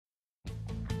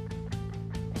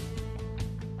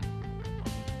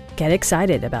Get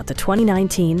excited about the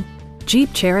 2019 Jeep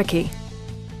Cherokee.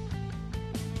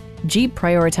 Jeep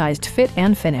prioritized fit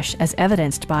and finish as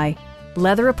evidenced by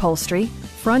leather upholstery,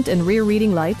 front and rear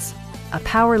reading lights, a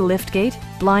power liftgate,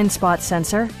 blind spot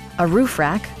sensor, a roof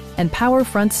rack, and power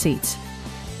front seats.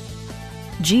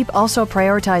 Jeep also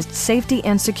prioritized safety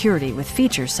and security with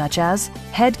features such as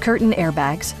head curtain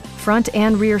airbags, front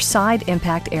and rear side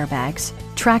impact airbags,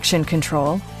 traction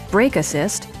control, brake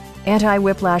assist,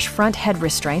 anti-whiplash front head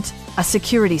restraints, a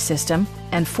security system,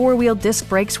 and four-wheel disc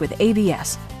brakes with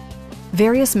ABS.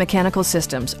 Various mechanical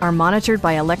systems are monitored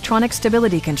by electronic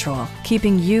stability control,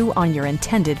 keeping you on your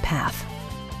intended path.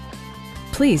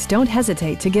 Please don't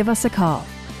hesitate to give us a call.